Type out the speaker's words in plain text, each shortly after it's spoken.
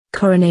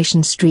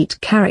Coronation Street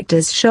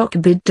characters shock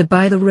bid to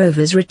buy the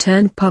Rovers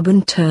Return pub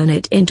and turn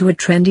it into a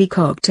trendy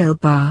cocktail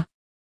bar.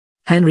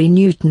 Henry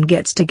Newton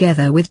gets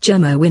together with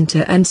Gemma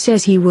Winter and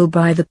says he will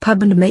buy the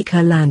pub and make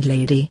her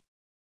landlady.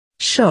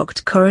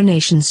 Shocked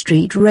Coronation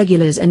Street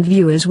regulars and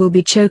viewers will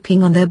be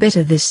choking on their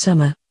bitter this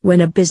summer,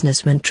 when a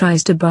businessman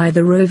tries to buy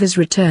the Rovers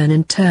Return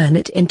and turn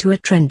it into a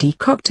trendy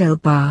cocktail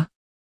bar.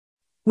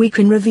 We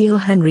can reveal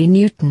Henry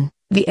Newton,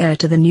 the heir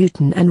to the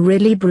Newton and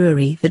Ridley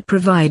brewery that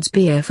provides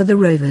beer for the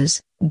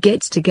Rovers,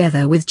 gets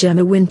together with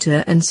Gemma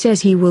Winter and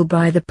says he will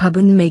buy the pub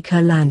and make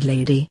her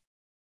landlady.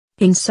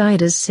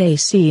 Insiders say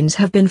scenes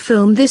have been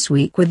filmed this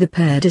week with the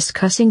pair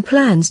discussing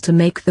plans to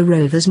make the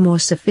Rovers more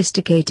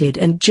sophisticated,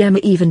 and Gemma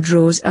even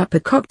draws up a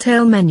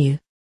cocktail menu.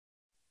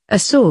 A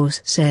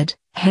source said,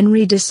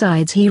 Henry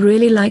decides he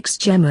really likes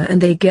Gemma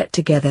and they get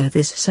together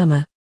this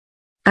summer.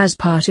 As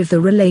part of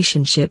the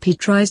relationship, he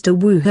tries to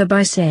woo her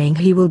by saying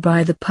he will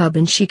buy the pub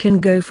and she can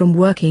go from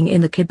working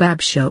in the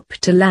kebab shop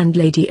to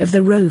landlady of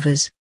the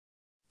Rovers.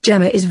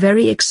 Gemma is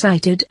very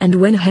excited, and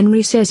when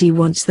Henry says he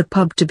wants the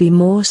pub to be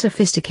more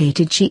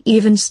sophisticated, she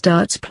even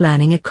starts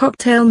planning a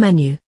cocktail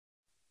menu.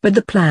 But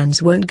the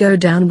plans won't go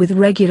down with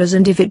regulars,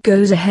 and if it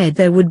goes ahead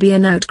there would be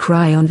an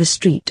outcry on the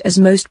street, as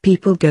most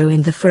people go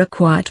in there for a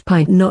quiet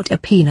pint, not a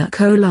pina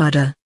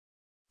colada.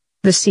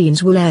 The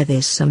scenes will air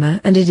this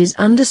summer, and it is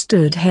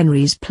understood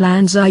Henry's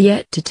plans are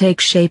yet to take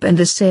shape and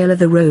the sale of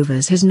the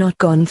Rovers has not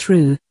gone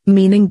through,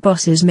 meaning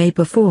bosses may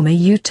perform a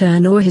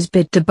U-turn or his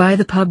bid to buy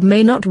the pub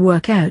may not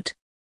work out.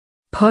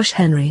 Posh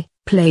Henry,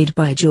 played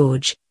by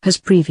George, has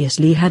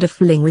previously had a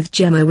fling with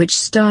Gemma which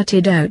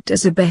started out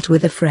as a bet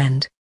with a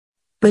friend.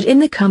 But in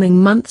the coming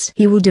months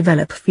he will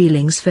develop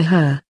feelings for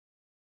her.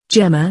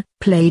 Gemma,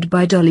 played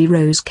by Dolly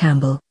Rose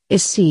Campbell,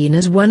 is seen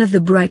as one of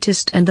the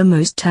brightest and the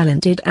most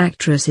talented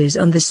actresses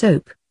on the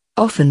soap,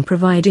 often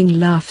providing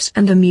laughs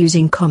and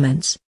amusing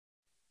comments.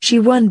 She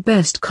won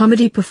Best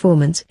Comedy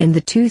Performance in the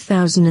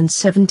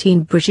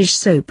 2017 British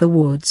Soap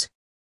Awards.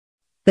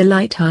 The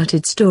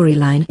light-hearted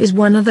storyline is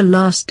one of the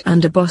last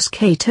underboss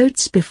Kate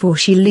Oates before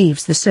she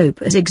leaves the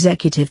soap as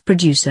executive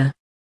producer.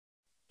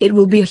 It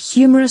will be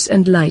humorous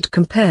and light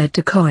compared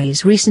to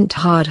Coy's recent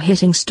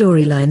hard-hitting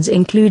storylines,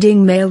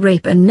 including male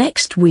rape and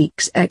next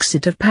week's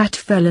exit of Pat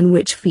Fellon,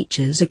 which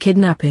features a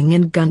kidnapping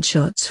and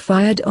gunshots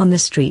fired on the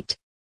street.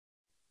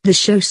 The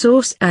show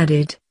source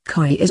added,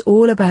 Coy is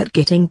all about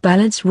getting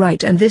balance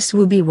right, and this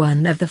will be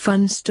one of the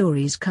fun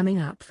stories coming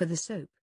up for the soap.